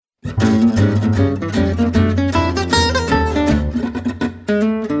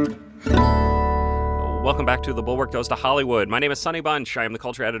Welcome back to The Bulwark Goes to Hollywood. My name is Sonny Bunch. I am the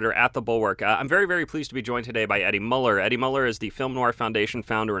culture editor at The Bulwark. I'm very, very pleased to be joined today by Eddie Muller. Eddie Muller is the Film Noir Foundation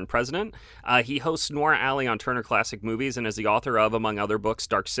founder and president. He hosts Noir Alley on Turner Classic Movies and is the author of, among other books,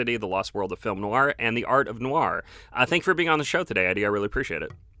 Dark City, The Lost World of Film Noir, and The Art of Noir. Thanks for being on the show today, Eddie. I really appreciate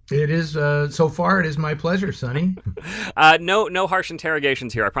it. It is, so far, it is my pleasure, Sonny. No harsh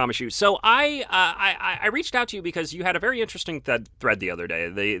interrogations here, I promise you. So I reached out to you because you had a very interesting thread the other day.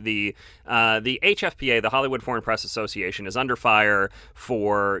 The HFPA, the Hollywood Foreign Press Association, is under fire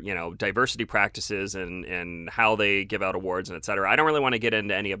for, diversity practices and how they give out awards and et cetera. I don't really want to get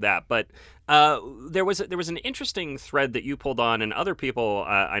into any of that, but there was an interesting thread that you pulled on, and other people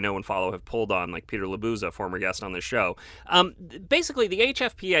I know and follow have pulled on, like Peter Labuza, former guest on this show. Basically, the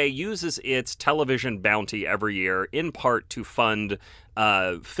HFPA uses its television bounty every year in part to fund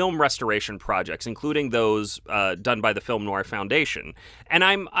film restoration projects, including those done by the Film Noir Foundation. And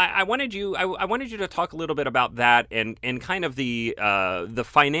I wanted you to talk a little bit about that and kind of the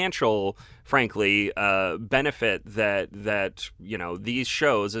financial, frankly, benefit that these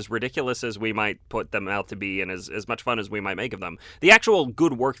shows, as ridiculous as we might put them out to be and as much fun as we might make of them, the actual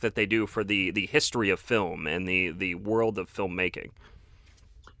good work that they do for the history of film and the world of filmmaking.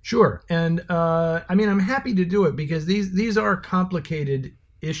 Sure. And I'm happy to do it because these are complicated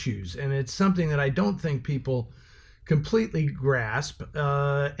issues, and it's something that I don't think people completely grasp.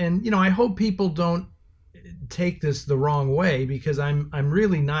 And I hope people don't take this the wrong way, because I'm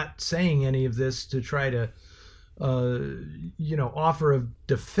really not saying any of this to try to offer a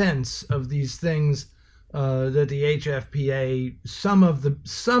defense of these things that the HFPA, some of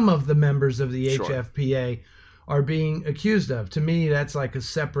the members of the Sure. HFPA are being accused of. To me, that's like a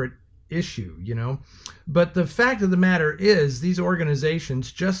separate issue, But the fact of the matter is, these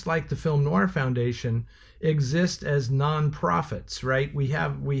organizations, just like the Film Noir Foundation, exist as nonprofits, right? We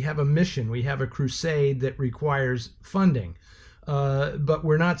have a mission, we have a crusade that requires funding, but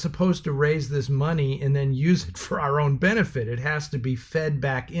we're not supposed to raise this money and then use it for our own benefit. It has to be fed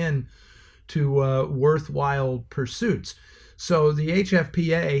back in to worthwhile pursuits. So the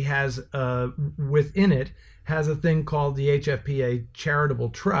HFPA has within it has a thing called the HFPA Charitable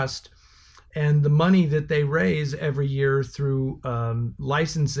Trust, and the money that they raise every year through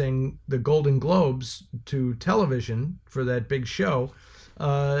licensing the Golden Globes to television for that big show,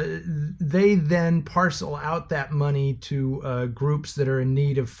 they then parcel out that money to groups that are in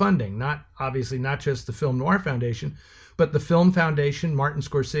need of funding. Not just the Film Noir Foundation, but the Film Foundation, Martin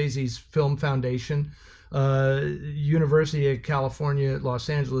Scorsese's Film Foundation, University of California, Los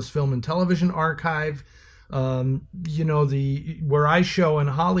Angeles Film and Television Archive, where I show in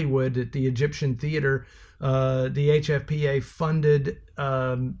Hollywood at the Egyptian Theater, the HFPA funded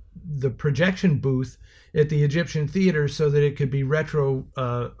the projection booth at the Egyptian Theater so that it could be retro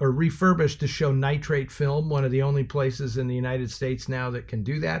or refurbished to show nitrate film, one of the only places in the United States now that can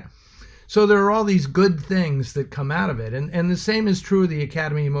do that. So there are all these good things that come out of it. And the same is true of the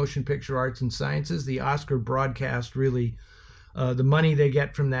Academy of Motion Picture Arts and Sciences. The Oscar broadcast really, the money they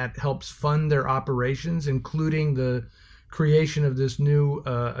get from that helps fund their operations, including the creation of this new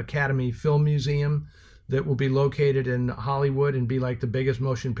Academy Film Museum that will be located in Hollywood and be like the biggest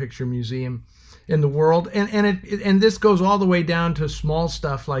motion picture museum in the world. And this goes all the way down to small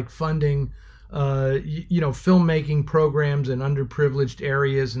stuff like funding filmmaking programs in underprivileged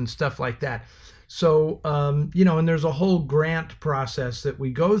areas and stuff like that. So, and there's a whole grant process that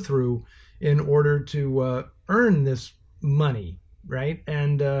we go through in order to earn this money, right?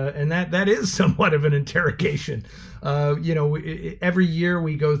 And that is somewhat of an interrogation. Every year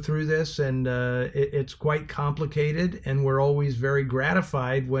we go through this, and it's quite complicated, and we're always very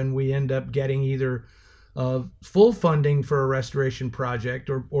gratified when we end up getting either full funding for a restoration project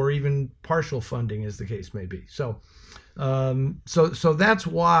or even partial funding, as the case may be. So that's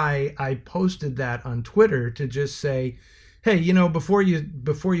why I posted that on Twitter, to just say, hey, before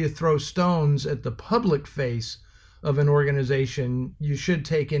you throw stones at the public face of an organization, you should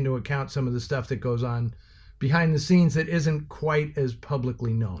take into account some of the stuff that goes on behind the scenes that isn't quite as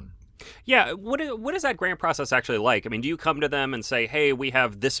publicly known. Yeah, what is that grant process actually like? I mean, do you come to them and say, hey, we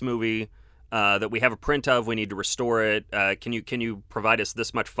have this movie that we have a print of, we need to restore it. Can you provide us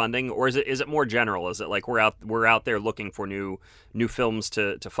this much funding, or is it more general? Is it like we're out there looking for new films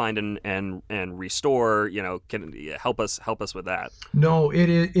to find and restore? Can help us with that? No, it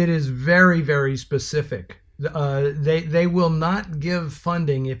is very, very specific. They will not give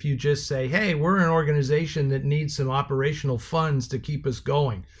funding if you just say, hey, we're an organization that needs some operational funds to keep us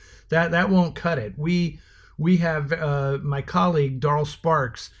going. That won't cut it. We we have my colleague Darl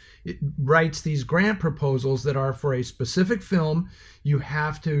Sparks writes these grant proposals that are for a specific film. You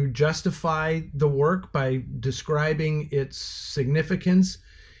have to justify the work by describing its significance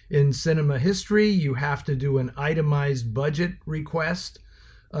in cinema history. You have to do an itemized budget request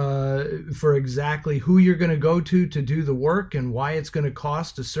for exactly who you're going to go to do the work and why it's going to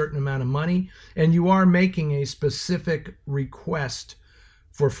cost a certain amount of money. And you are making a specific request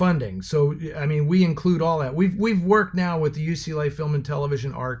for funding. So, I mean, we include all that. We've worked now with the UCLA Film and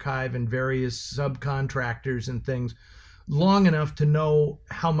Television Archive and various subcontractors and things long enough to know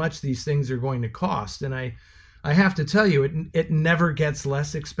how much these things are going to cost. And I have to tell you, it never gets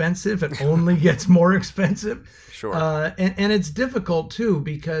less expensive. It only gets more expensive. Sure. And it's difficult too,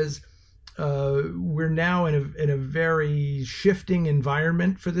 because we're now in a very shifting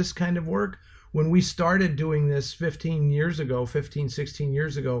environment for this kind of work. When we started doing this 16 years ago,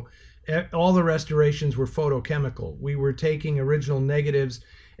 all the restorations were photochemical. We were taking original negatives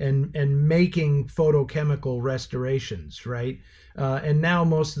and making photochemical restorations, right? And now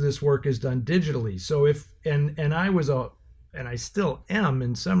most of this work is done digitally. So I still am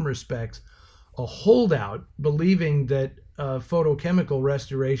in some respects, a holdout, believing that photochemical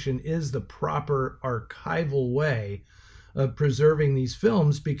restoration is the proper archival way of preserving these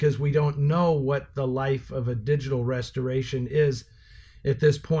films, because we don't know what the life of a digital restoration is at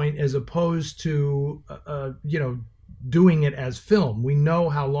this point, as opposed to doing it as film. We know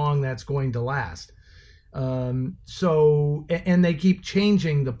how long that's going to last. So they keep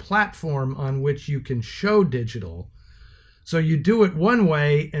changing the platform on which you can show digital. So you do it one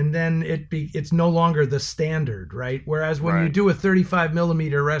way, and then it's no longer the standard, right? Whereas when you do a 35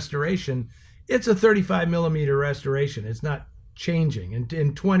 millimeter restoration, it's a 35 millimeter restoration. It's not changing. And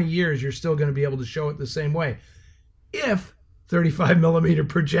in 20 years, you're still going to be able to show it the same way, if 35 millimeter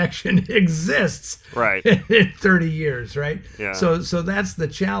projection exists in 30 years, right? Yeah. So that's the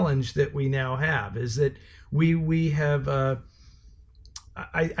challenge that we now have, is that we have,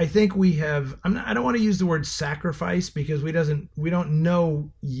 I think we have, I don't want to use the word sacrifice, because we don't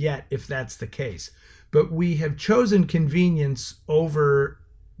know yet if that's the case, but we have chosen convenience over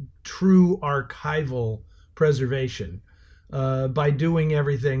true archival preservation by doing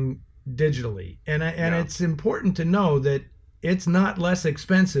everything digitally. And it's important to know that it's not less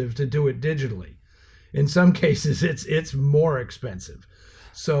expensive to do it digitally. In some cases, it's more expensive.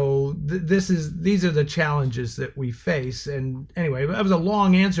 So these are the challenges that we face. And anyway, that was a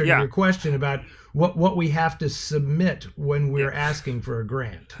long answer to your question about what we have to submit when we're asking for a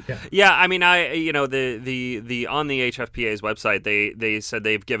grant. Yeah. I mean, the on the HFPA's website, they said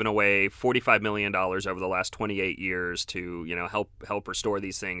they've given away $45 million over the last 28 years to, help restore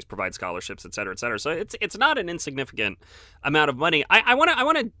these things, provide scholarships, et cetera, et cetera. So it's not an insignificant amount of money. I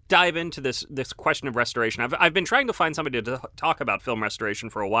want to dive into this question of restoration. I've been trying to find somebody to talk about film restoration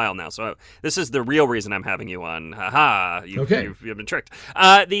for a while now. So this is the real reason I'm having you on. You've been tricked.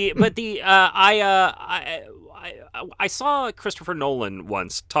 I saw Christopher Nolan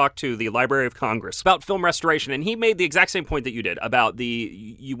once talk to the Library of Congress about film restoration, and he made the exact same point that you did about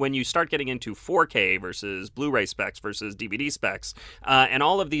when you start getting into 4K versus Blu-ray specs versus DVD specs, and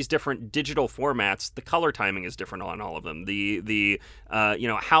all of these different digital formats. The color timing is different on all of them.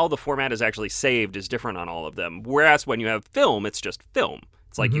 How the format is actually saved is different on all of them. Whereas when you have film, it's just film.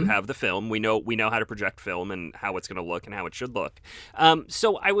 It's like you have the film. We know how to project film and how it's going to look and how it should look.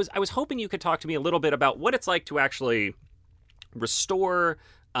 So I was hoping you could talk to me a little bit about what it's like to actually restore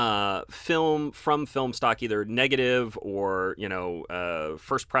film from film stock, either negative or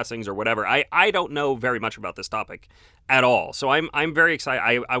first pressings or whatever. I don't know very much about this topic at all. So I'm very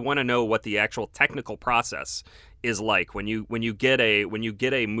excited. I want to know what the actual technical process is like when you get a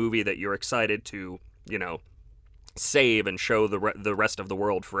movie that you're excited to save and show the rest of the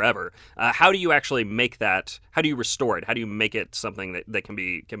world forever. How do you actually make that? How do you restore it? How do you make it something that can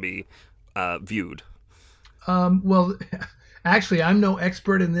be viewed? Well, actually, I'm no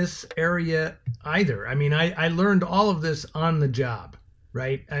expert in this area either. I mean, I learned all of this on the job,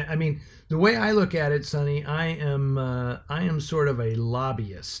 right? I mean, the way I look at it, Sonny, I am sort of a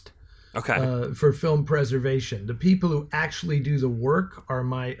lobbyist. Okay. For film preservation. The people who actually do the work are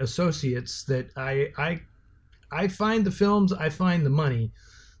my associates. That I find the films, I find the money,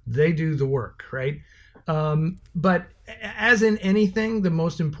 they do the work, right? But as in anything, the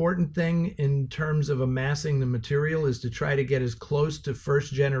most important thing in terms of amassing the material is to try to get as close to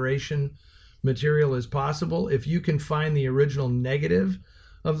first generation material as possible. If you can find the original negative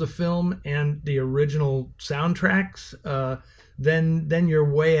of the film and the original soundtracks, then you're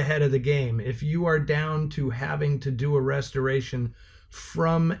way ahead of the game. If you are down to having to do a restoration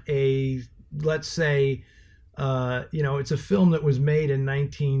from a, let's say, It's a film that was made in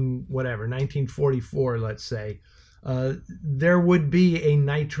 1944, let's say. There would be a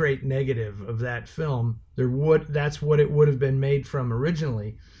nitrate negative of that film. That's what it would have been made from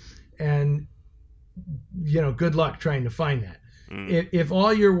originally. And, good luck trying to find that. If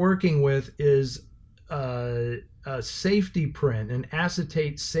all you're working with is a safety print, an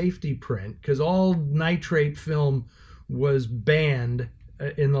acetate safety print, because all nitrate film was banned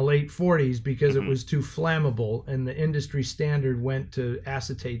in the late 40s because it was too flammable, and the industry standard went to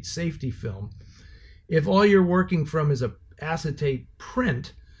acetate safety film. If all you're working from is a acetate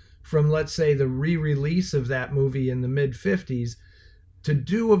print from, let's say, the re-release of that movie in the mid-50s, to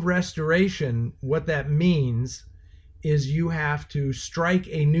do a restoration, what that means is you have to strike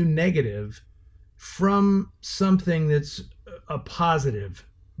a new negative from something that's a positive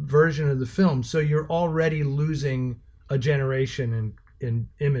version of the film. So you're already losing a generation in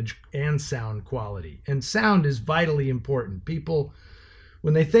image and sound quality. And sound is vitally important. People,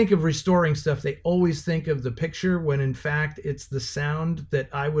 when they think of restoring stuff, they always think of the picture, when in fact it's the sound that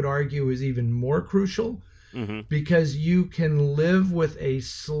I would argue is even more crucial. Because you can live with a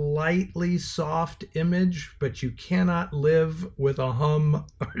slightly soft image, but you cannot live with a hum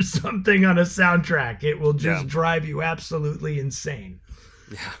or something on a soundtrack. It will just drive you absolutely insane.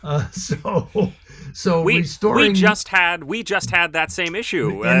 Yeah. So restoring. We just had that same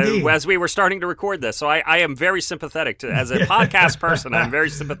issue as we were starting to record this. So I am very sympathetic to, as a podcast person, I'm very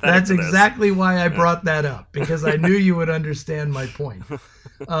sympathetic. That's to this. Exactly why I brought that up, because I knew you would understand my point.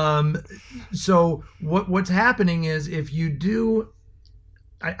 So what's happening is, if you do,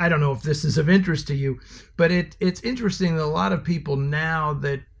 I don't know if this is of interest to you, but it's interesting that a lot of people now,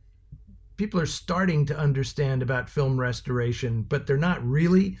 that people are starting to understand about film restoration, but they're not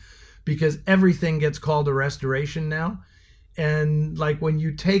really, because everything gets called a restoration now. And like when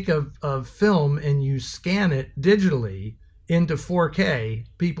you take a film and you scan it digitally into 4K,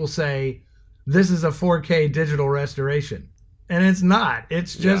 people say, this is a 4K digital restoration. And it's not.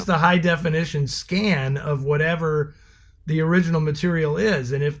 It's just a high definition scan of whatever the original material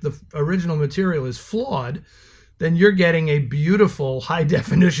is. And if the original material is flawed, then you're getting a beautiful high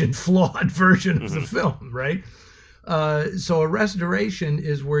definition flawed version of the film, right? So a restoration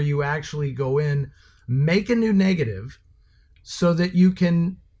is where you actually go in, make a new negative so that you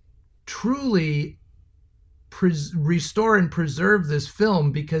can truly restore and preserve this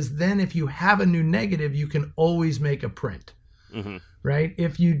film, because then if you have a new negative, you can always make a print. Right?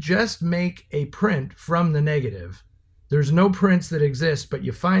 If you just make a print from the negative, there's no prints that exist, but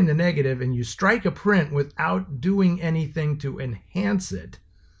you find the negative and you strike a print without doing anything to enhance it,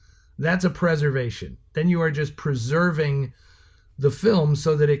 that's a preservation. Then you are just preserving the film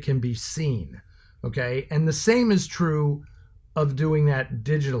so that it can be seen. Okay? And the same is true of doing that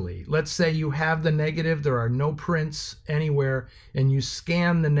digitally. Let's say you have the negative, there are no prints anywhere, and you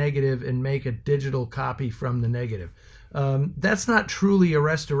scan the negative and make a digital copy from the negative. That's not truly a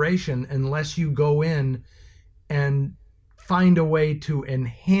restoration unless you go in and find a way to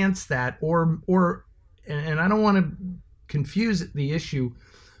enhance that, and I don't want to confuse the issue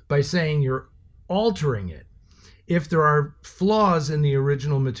by saying you're altering it. If there are flaws in the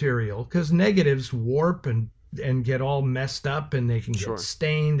original material, because negatives warp and get all messed up and they can get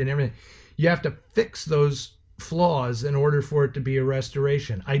stained and everything, you have to fix those flaws in order for it to be a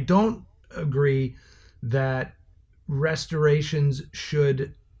restoration. I don't agree that restorations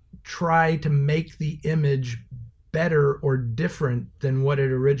should try to make the image better or different than what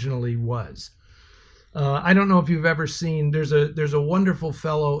it originally was. I don't know if you've ever seen, there's a wonderful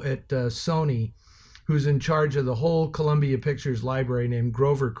fellow at Sony who's in charge of the whole Columbia Pictures library named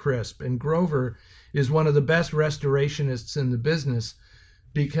Grover Crisp. And Grover is one of the best restorationists in the business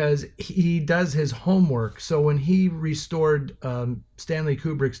because he does his homework. So when he restored Stanley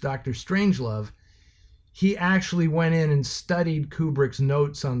Kubrick's Dr. Strangelove, he actually went in and studied Kubrick's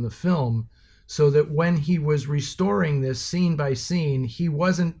notes on the film so that when he was restoring this scene by scene, he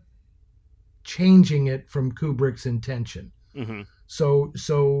wasn't changing it from Kubrick's intention. So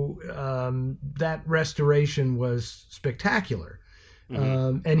that restoration was spectacular.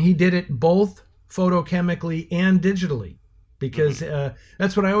 And he did it both photochemically and digitally, because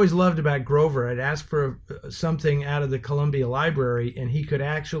that's what I always loved about Grover. I'd ask for something out of the Columbia Library, and he could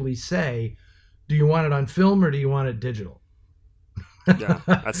actually say, do you want it on film or do you want it digital? Yeah,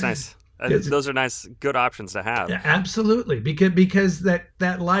 that's nice. Those are nice, good options to have. Yeah, absolutely, because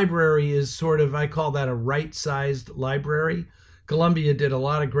that library is sort of, I call that a right-sized library. Columbia did a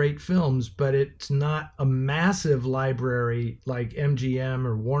lot of great films, but it's not a massive library like MGM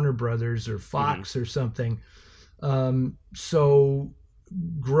or Warner Brothers or Fox or something. So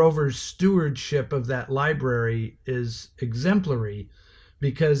Grover's stewardship of that library is exemplary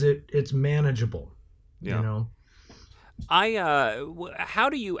because it's manageable. Yeah. You know. How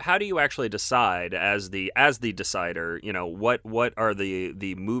do you actually decide as the decider, you know, what are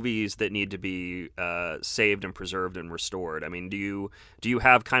the movies that need to be saved and preserved and restored? I mean, do you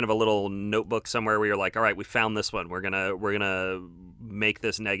have kind of a little notebook somewhere where you're like, all right, we found this one, we're gonna make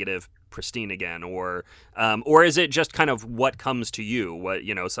this negative pristine again, or is it just kind of what comes to you? What,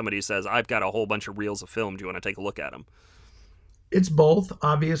 you know, somebody says, I've got a whole bunch of reels of film, do you want to take a look at them? It's both,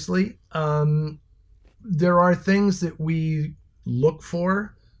 obviously. There are things that we look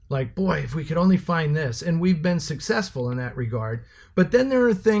for, like, boy, if we could only find this, and we've been successful in that regard. But then there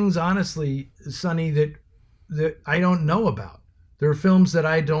are things, honestly, Sonny, that I don't know about. There are films that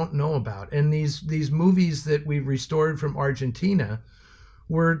I don't know about, and these movies that we've restored from Argentina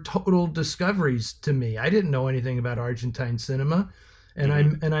were total discoveries to me. I didn't know anything about Argentine cinema, and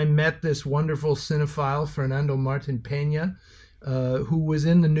I met this wonderful cinephile, Fernando Martin Peña, who was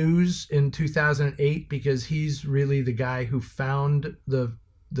in the news in 2008 because he's really the guy who found the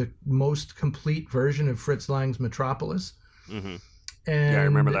most complete version of Fritz Lang's Metropolis. Mm-hmm. And, yeah, I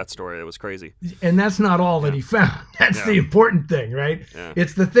remember that story. It was crazy. And that's not all that he found. That's the important thing, right? Yeah.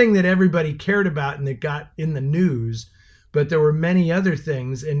 It's the thing that everybody cared about and that got in the news, but there were many other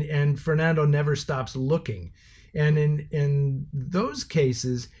things, and Fernando never stops looking. And in those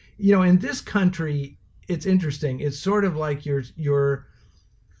cases, you know, in this country, it's interesting. It's sort of like you're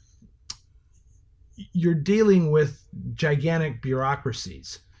dealing with gigantic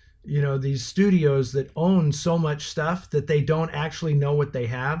bureaucracies. You know, these studios that own so much stuff that they don't actually know what they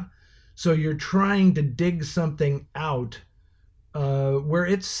have. So you're trying to dig something out where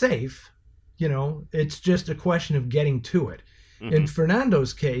it's safe. You know, it's just a question of getting to it. Mm-hmm. In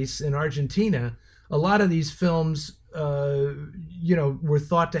Fernando's case, in Argentina, a lot of these films, you know, were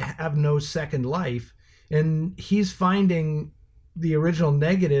thought to have no second life. And he's finding the original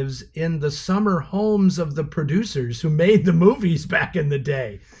negatives in the summer homes of the producers who made the movies back in the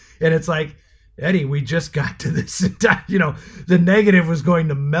day. And it's like, Eddie, we just got to this, you know, the negative was going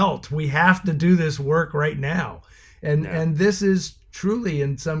to melt. We have to do this work right now. And this is truly,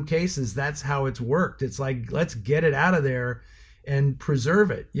 in some cases, that's how it's worked. It's like, let's get it out of there and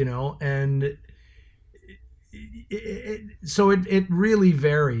preserve it, you know, and so it really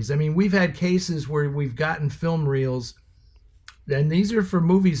varies. I mean, we've had cases where we've gotten film reels, and these are for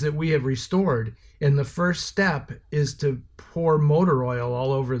movies that we have restored, and the first step is to pour motor oil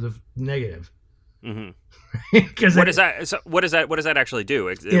all over the negative. Mm-hmm. What does that actually do?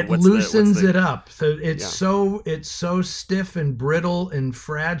 It loosens it up. So it's so stiff and brittle and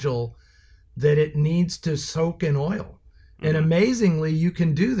fragile that it needs to soak in oil. Mm-hmm. And amazingly, you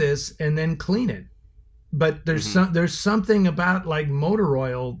can do this and then clean it. But there's something about like motor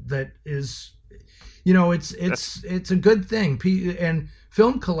oil that is, you know, it's a good thing. And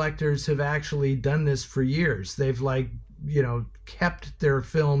film collectors have actually done this for years. They've, like, you know, kept their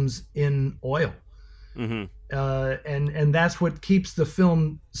films in oil. Mm-hmm. And that's what keeps the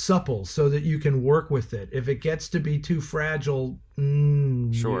film supple so that you can work with it. If it gets to be too fragile,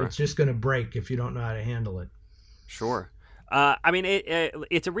 it's just going to break if you don't know how to handle it. Sure. I mean,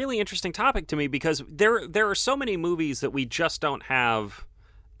 it's a really interesting topic to me because there are so many movies that we just don't have,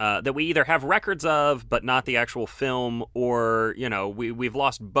 that we either have records of but not the actual film, or, you know, we've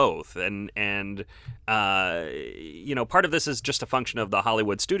lost both, and you know, part of this is just a function of the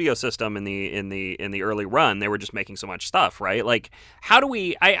Hollywood studio system in the early run. They were just making so much stuff, right? Like, how do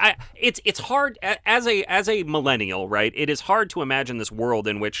we? It's hard as a millennial, right? It is hard to imagine this world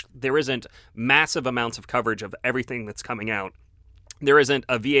in which there isn't massive amounts of coverage of everything that's coming out. There isn't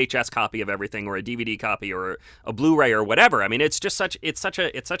a VHS copy of everything, or a DVD copy, or a Blu-ray, or whatever. I mean, it's such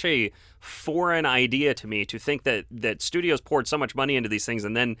a foreign idea to me to think that studios poured so much money into these things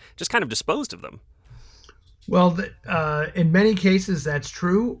and then just kind of disposed of them. Well, in many cases that's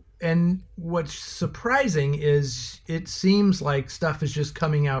true. And what's surprising is it seems like stuff is just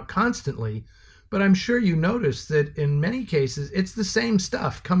coming out constantly. But I'm sure you notice that in many cases it's the same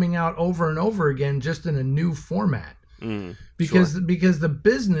stuff coming out over and over again, just in a new format. Because the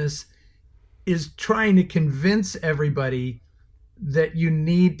business is trying to convince everybody that you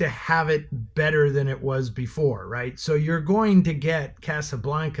need to have it better than it was before, right? So you're going to get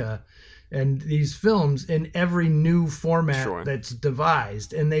Casablanca and these films in every new format that's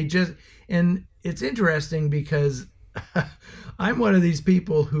devised. And and it's interesting because I'm one of these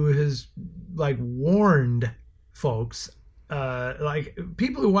people who has, like, warned folks, like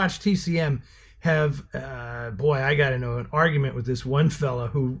people who watch TCM have, I got into an argument with this one fella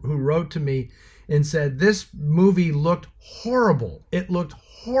who wrote to me and said, this movie looked horrible. It looked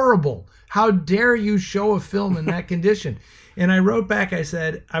horrible. How dare you show a film in that condition? And I wrote back, I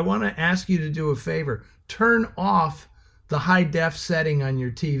said, I want to ask you to do a favor. Turn off the high def setting on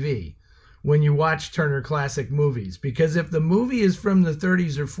your TV when you watch Turner Classic Movies. Because if the movie is from the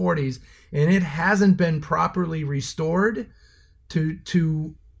 30s or 40s and it hasn't been properly restored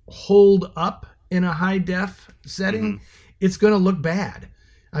to hold up in a high def setting, it's going to look bad.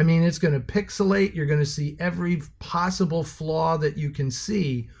 I mean, it's going to pixelate. You're going to see every possible flaw that you can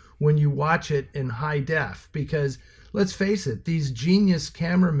see when you watch it in high def. Because let's face it, these genius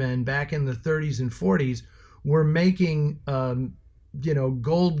cameramen back in the 30s and 40s were making,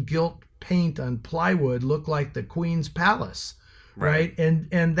 gold gilt paint on plywood look like the Queen's Palace, right?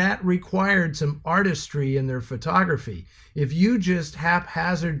 And that required some artistry in their photography. If you just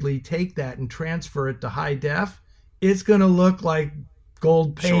haphazardly take that and transfer it to high def, it's going to look like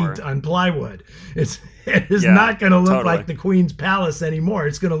gold paint on plywood. It is not going to look like the Queen's Palace anymore.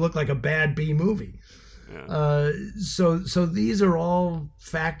 It's going to look like a bad B movie. Yeah. So these are all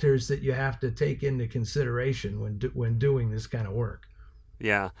factors that you have to take into consideration when doing this kind of work.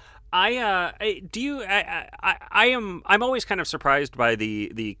 Yeah. I'm always kind of surprised by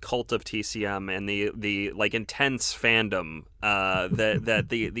the cult of TCM and the like intense fandom that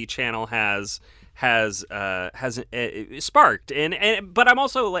the channel has sparked, but I'm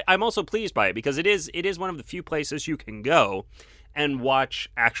also pleased by it, because it is one of the few places you can go and watch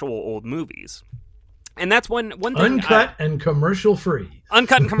actual old movies. And that's one thing. Uncut and commercial free.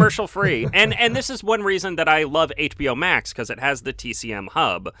 Uncut and commercial free. And this is one reason that I love HBO Max, because it has the TCM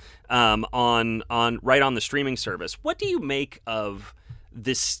hub on right on the streaming service. What do you make of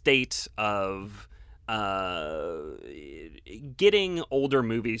this state of getting older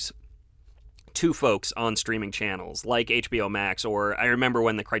movies to folks on streaming channels like HBO Max? Or I remember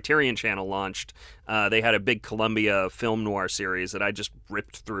when the Criterion Channel launched, they had a big Columbia film noir series that I just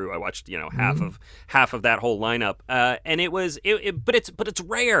ripped through. I watched half of that whole lineup, and but it's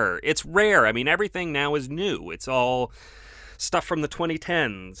rare. It's rare. I mean, everything now is new. It's all stuff from the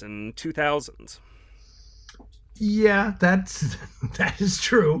 2010s and 2000s. Yeah, that is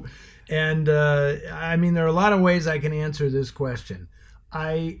true, and I mean, there are a lot of ways I can answer this question.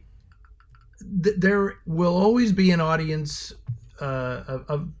 There will always be an audience,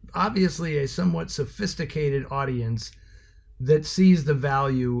 of obviously a somewhat sophisticated audience, that sees the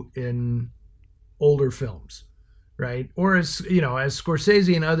value in older films, right? Or as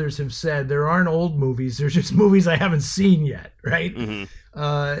Scorsese and others have said, there aren't old movies. There's just movies I haven't seen yet, right?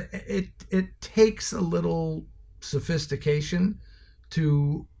 It takes a little sophistication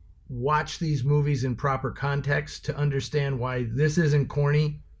to watch these movies in proper context to understand why this isn't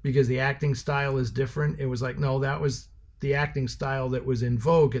corny, because the acting style is different. It was like, no, that was the acting style that was in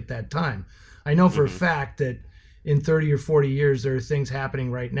vogue at that time. I know for a fact that in 30 or 40 years, there are things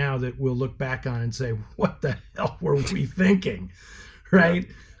happening right now that we'll look back on and say, what the hell were we thinking, right?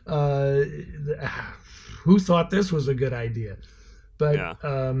 Who thought this was a good idea? But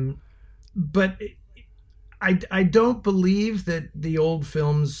I don't believe that the old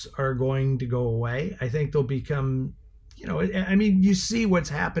films are going to go away. I think they'll become... I mean, you see what's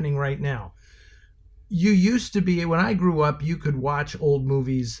happening right now. You used to be, when I grew up, you could watch old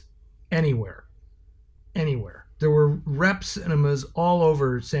movies anywhere. There were rep cinemas all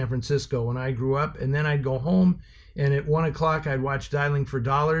over San Francisco when I grew up, and then I'd go home, and at 1:00 I'd watch Dialing for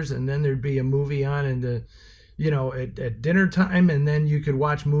Dollars, and then there'd be a movie on at dinner time, and then you could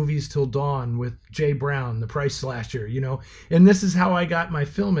watch movies till dawn with Jay Brown, the price slasher, and this is how I got my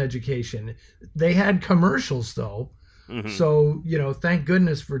film education. They had commercials though. So, thank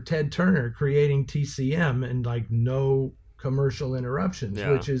goodness for Ted Turner creating TCM and like no commercial interruptions,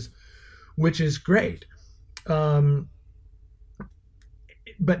 which is great. But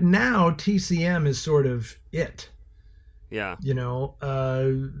now TCM is sort of it. Yeah.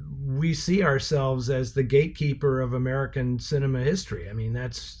 We see ourselves as the gatekeeper of American cinema history. I mean,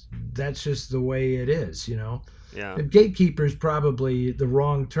 that's just the way it is, Yeah. Gatekeeper is probably the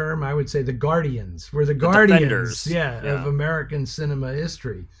wrong term. I would say the guardians. We're the guardians, of American cinema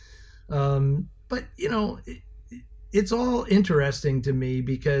history. But, it's all interesting to me,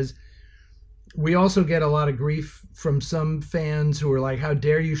 because we also get a lot of grief from some fans who are like, how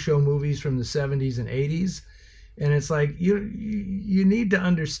dare you show movies from the 70s and 80s? And it's like, you need to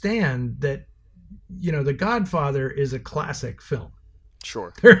understand that, The Godfather is a classic film.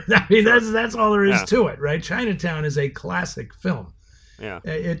 Sure. I mean, that's all there is to it, right? Chinatown is a classic film. Yeah.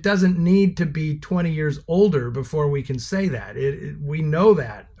 It doesn't need to be 20 years older before we can say that. We know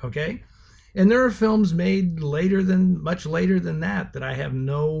that, okay? And there are films made much later than that I have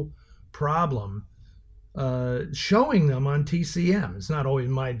no problem showing them on TCM. It's not always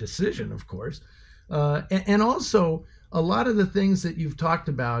my decision, of course. And also, a lot of the things that you've talked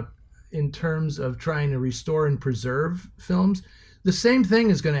about in terms of trying to restore and preserve films, the same thing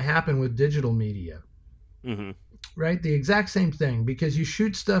is going to happen with digital media. Mm-hmm. Right? The exact same thing, because you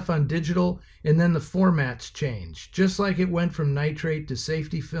shoot stuff on digital and then the formats change. Just like it went from nitrate to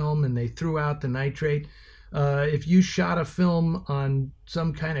safety film and they threw out the nitrate. If you shot a film on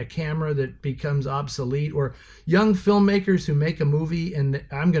some kind of camera that becomes obsolete, or young filmmakers who make a movie and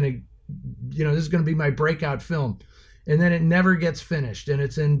I'm going to, this is going to be my breakout film, and then it never gets finished and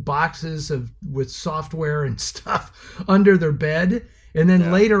it's in boxes with software and stuff under their bed. And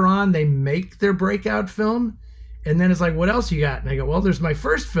then later on they make their breakout film. And then it's like, what else you got? And I go, well, there's my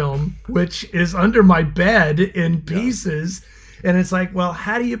first film, which is under my bed in pieces. And it's like, well,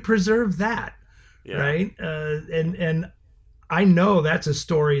 how do you preserve that? Yeah. Right? And I know that's a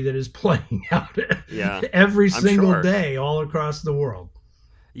story that is playing out every single day all across the world.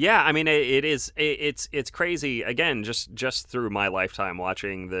 Yeah, I mean, it's crazy. Again, just through my lifetime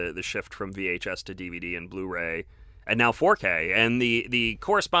watching the shift from VHS to DVD and Blu-ray, and now 4K, and the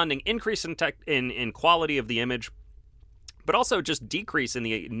corresponding increase in quality of the image, but also just decrease in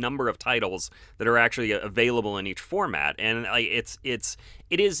the number of titles that are actually available in each format. And it's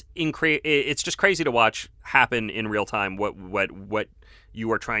just crazy to watch happen in real time. What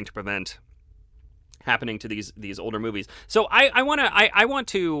you are trying to prevent happening to these older movies. So I want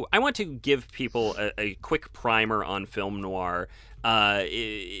to give people a quick primer on film noir.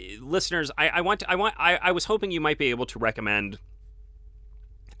 Listeners, I was hoping you might be able to recommend,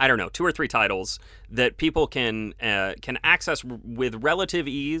 I don't know, 2 or 3 titles that people can access with relative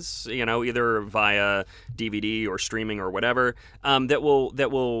ease, either via DVD or streaming or whatever, that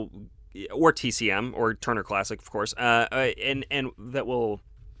will or TCM or Turner Classic, of course, and that will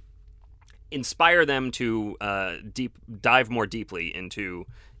inspire them to dive more deeply into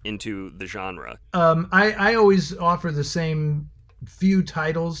the genre. I always offer the same few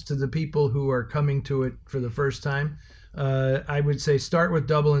titles to the people who are coming to it for the first time. I would say start with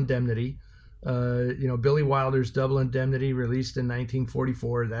Double Indemnity. Billy Wilder's Double Indemnity, released in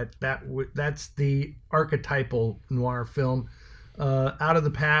 1944. That's the archetypal noir film. Out of the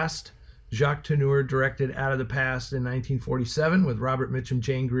Past, Jacques Tourneur directed Out of the Past in 1947 with Robert Mitchum,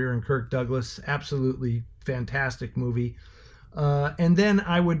 Jane Greer, and Kirk Douglas. Absolutely fantastic movie. And then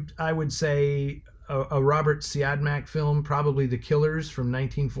I would say a Robert Siodmak film, probably The Killers from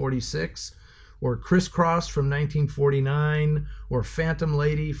 1946, or Crisscross from 1949, or Phantom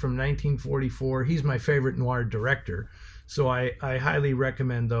Lady from 1944. He's my favorite noir director, so I highly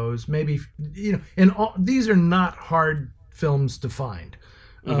recommend those. Maybe, and these are not hard films to find.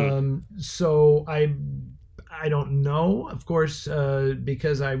 Mm-hmm. So I don't know, of course,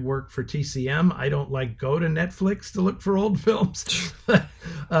 because I work for TCM, I don't go to Netflix to look for old films. But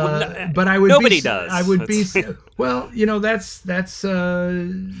I would nobody does. I would be well, that's but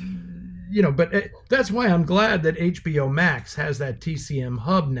that's why I'm glad that HBO Max has that TCM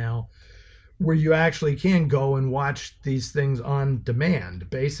hub now, where you actually can go and watch these things on demand,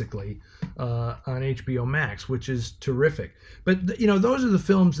 basically, on HBO Max, which is terrific. But those are the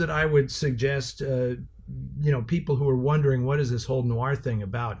films that I would suggest. People who are wondering, what is this whole noir thing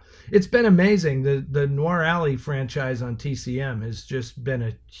about? It's been amazing. The Noir Alley franchise on TCM has just been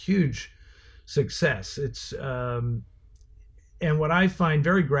a huge success. It's and what I find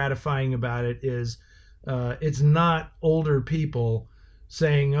very gratifying about it is it's not older people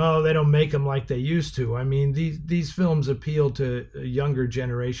saying, oh, they don't make them like they used to. I mean, these films appeal to a younger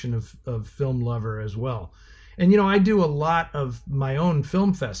generation of film lover as well. And I do a lot of my own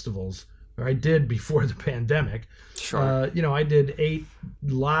film festivals. Or I did before the pandemic. Sure. I did 8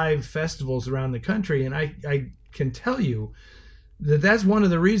 live festivals around the country, and I can tell you that that's one of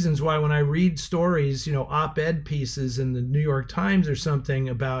the reasons why when I read stories, op-ed pieces in the New York Times or something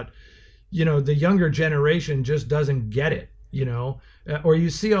about, the younger generation just doesn't get it, or you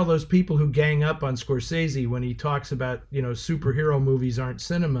see all those people who gang up on Scorsese when he talks about, superhero movies aren't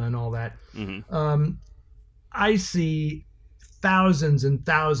cinema and all that. Mm-hmm. I see thousands and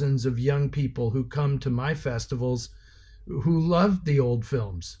thousands of young people who come to my festivals who love the old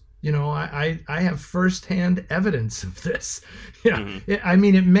films. I have firsthand evidence of this. Mm-hmm. I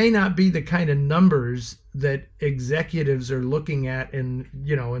mean, it may not be the kind of numbers that executives are looking at in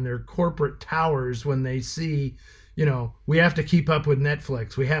their corporate towers when they see, we have to keep up with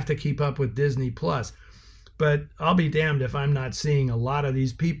Netflix, we have to keep up with Disney Plus. But I'll be damned if I'm not seeing a lot of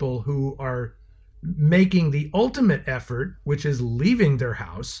these people who are making the ultimate effort, which is leaving their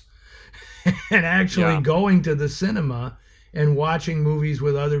house and actually going to the cinema and watching movies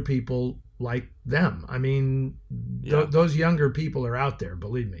with other people like them. I mean, those younger people are out there,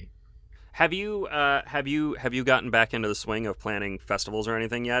 believe me. Have you gotten back into the swing of planning festivals or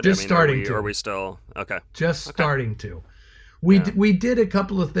anything yet? Just starting to. Are we still okay? Just starting to. We did a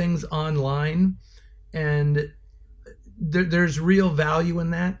couple of things online, and there's real value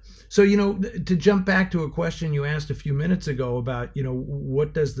in that. So, to jump back to a question you asked a few minutes ago about,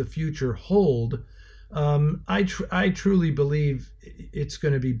 what does the future hold? I truly believe it's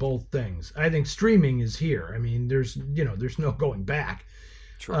going to be both things. I think streaming is here. I mean, there's no going back.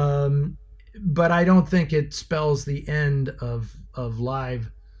 True. But I don't think it spells the end of live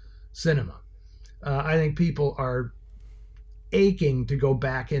cinema. I think people are aching to go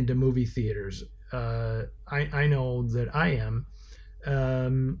back into movie theaters. I know that I am,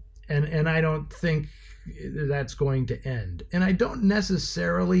 and I don't think that's going to end. And I don't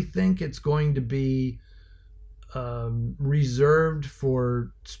necessarily think it's going to be reserved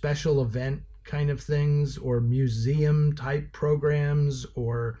for special event kind of things or museum type programs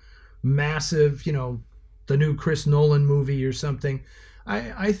or massive, the new Chris Nolan movie or something.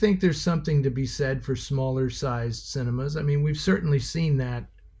 I think there's something to be said for smaller sized cinemas. I mean, we've certainly seen that.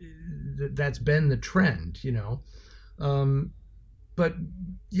 That's been the trend, but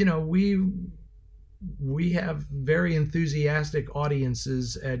we have very enthusiastic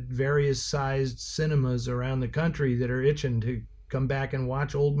audiences at various sized cinemas around the country that are itching to come back and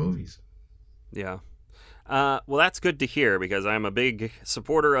watch old movies. Yeah. Well, that's good to hear because I'm a big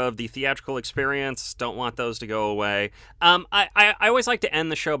supporter of the theatrical experience. Don't want those to go away. I always like to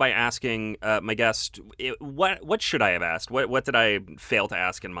end the show by asking my guest, what should I have asked? What did I fail to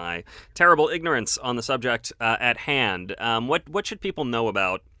ask in my terrible ignorance on the subject at hand? What should people know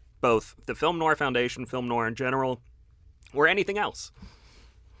about both the Film Noir Foundation, Film Noir in general, or anything else?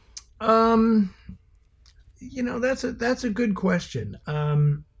 That's a good question.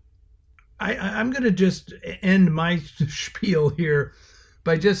 I'm going to just end my spiel here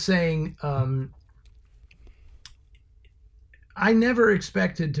by just saying I never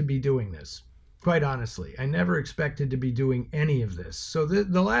expected to be doing this, quite honestly. I never expected to be doing any of this. So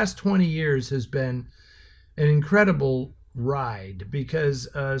the last 20 years has been an incredible ride because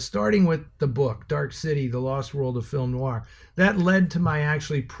starting with the book, Dark City, The Lost World of Film Noir, that led to my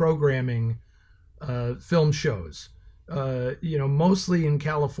actually programming film shows. Mostly in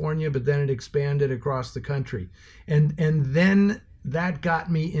California, but then it expanded across the country. And then that got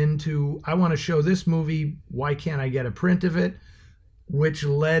me into, I want to show this movie, why can't I get a print of it? Which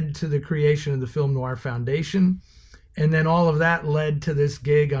led to the creation of the Film Noir Foundation. And then all of that led to this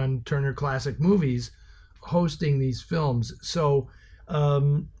gig on Turner Classic Movies, hosting these films. So,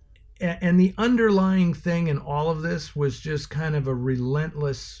 and the underlying thing in all of this was just kind of a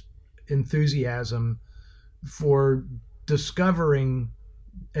relentless enthusiasm for discovering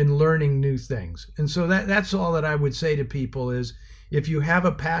and learning new things. And so that's all that I would say to people is if you have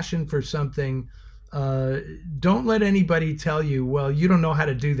a passion for something, don't let anybody tell you, well, you don't know how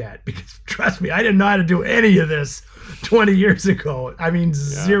to do that, because trust me, I didn't know how to do any of this 20 years ago. I mean,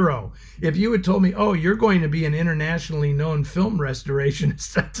 zero. If you had told me, oh, you're going to be an internationally known film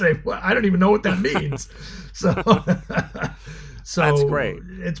restorationist, I'd say, well, I don't even know what that means. So that's great.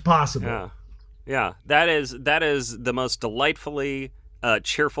 It's possible. Yeah, that is the most delightfully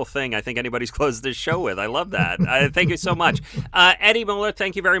cheerful thing I think anybody's closed this show with. I love that. Thank you so much. Eddie Muller,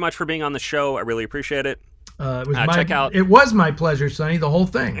 thank you very much for being on the show. I really appreciate it. It was my pleasure, Sonny, the whole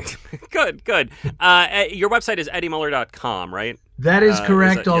thing. Good. Your website is eddiemuller.com, right? That is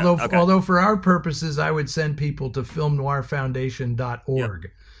correct, although for our purposes, I would send people to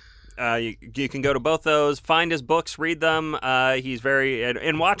filmnoirfoundation.org. Yep. You can go to both those, find his books, read them. He's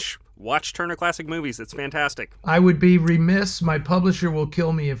and watch Turner Classic Movies. It's fantastic. I would be remiss. My publisher will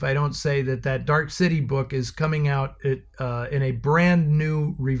kill me if I don't say that Dark City book is coming out in a brand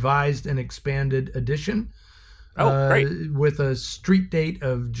new, revised and expanded edition. Oh, great. With a street date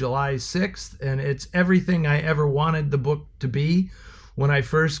of July 6th. And it's everything I ever wanted the book to be when I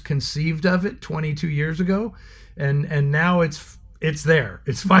first conceived of it 22 years ago. And now it's there.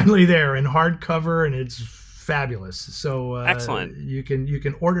 It's finally there in hardcover, and it's fabulous. So excellent. You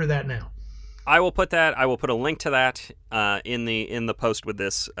can order that now. I will put a link to that in the post with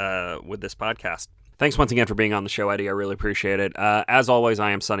this podcast. Thanks once again for being on the show, Eddie. I really appreciate it. As always,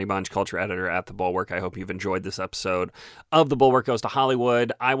 I am Sonny Bunch, culture editor at The Bulwark. I hope you've enjoyed this episode of The Bulwark Goes to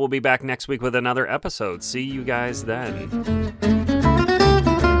Hollywood. I will be back next week with another episode. See you guys then.